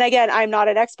 again and again, I'm not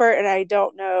an expert and I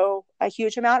don't know a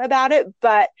huge amount about it,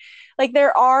 but like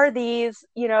there are these,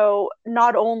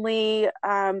 not only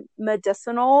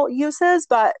medicinal uses,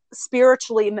 but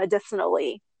spiritually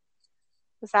medicinally.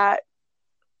 Does that,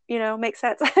 make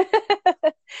sense?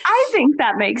 I think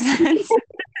that makes sense.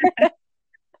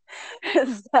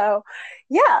 So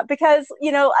yeah, because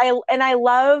I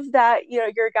love that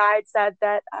your guide said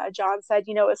that, John said,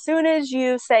 as soon as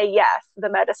you say yes, the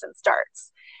medicine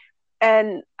starts.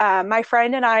 And my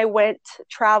friend and I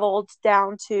traveled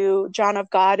down to John of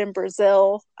God in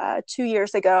Brazil 2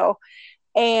 years ago.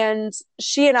 And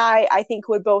she and I think,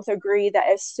 would both agree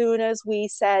that as soon as we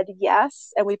said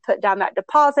yes and we put down that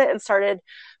deposit and started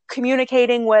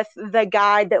communicating with the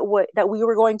guide that we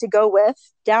were going to go with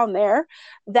down there,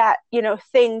 that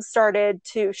things started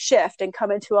to shift and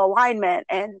come into alignment,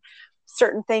 and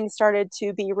certain things started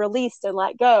to be released and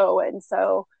let go. And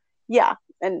so, yeah,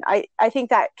 and I think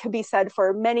that could be said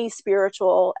for many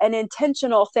spiritual and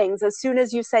intentional things. As soon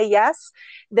as you say yes,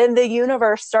 then the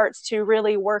universe starts to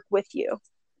really work with you.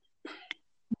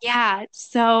 Yeah,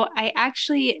 so I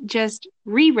actually just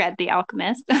reread The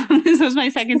Alchemist. This was my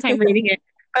second time reading it.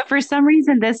 But for some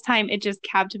reason, this time it just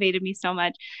captivated me so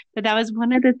much. But that was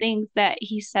one of the things that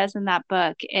he says in that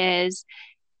book is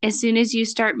as soon as you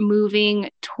start moving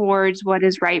towards what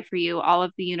is right for you, all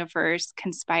of the universe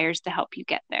conspires to help you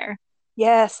get there.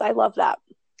 Yes, I love that.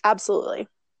 Absolutely.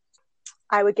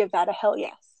 I would give that a hell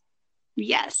yes.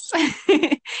 Yes.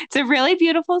 It's a really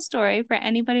beautiful story for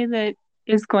anybody that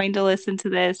is going to listen to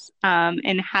this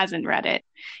and hasn't read it.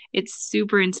 It's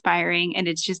super inspiring and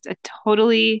it's just a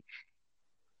totally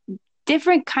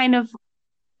different kind of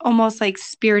almost like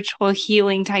spiritual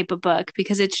healing type of book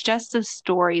because it's just a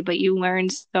story, but you learn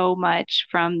so much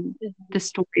from the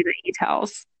story that he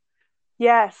tells.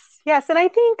 Yes, yes. And I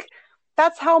think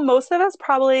that's how most of us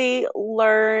probably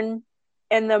learn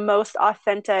in the most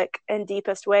authentic and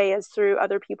deepest way, is through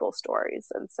other people's stories.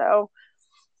 And so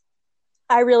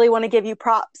I really want to give you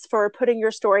props for putting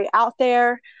your story out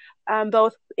there,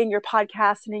 both in your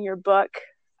podcast and in your book,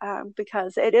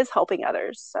 because it is helping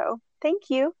others. So thank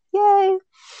you. Yay.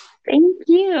 Thank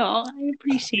you. I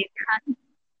appreciate that.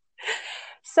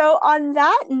 So, on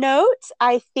that note,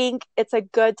 I think it's a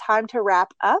good time to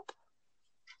wrap up.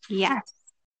 Yes.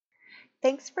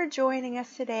 Thanks for joining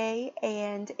us today.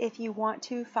 And if you want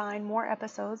to find more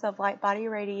episodes of Light Body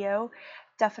Radio,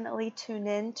 definitely tune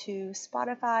in to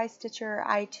Spotify, Stitcher,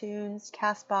 iTunes,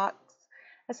 Castbox.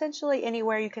 Essentially,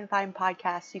 anywhere you can find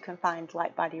podcasts, you can find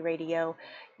Light Body Radio.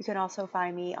 You can also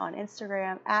find me on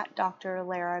Instagram at Dr.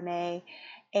 Lara May.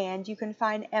 And you can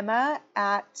find Emma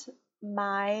at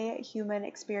My Human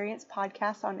Experience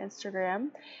Podcast on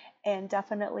Instagram. And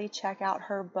definitely check out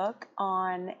her book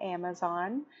on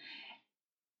Amazon,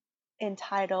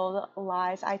 entitled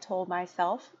Lies I Told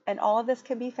Myself. And all of this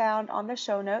can be found on the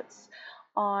show notes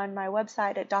on my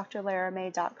website at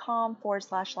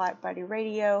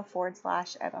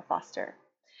drlaramay.com/lightbodyradio/Emma Foster.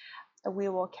 We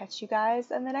will catch you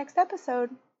guys in the next episode.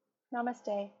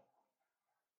 Namaste.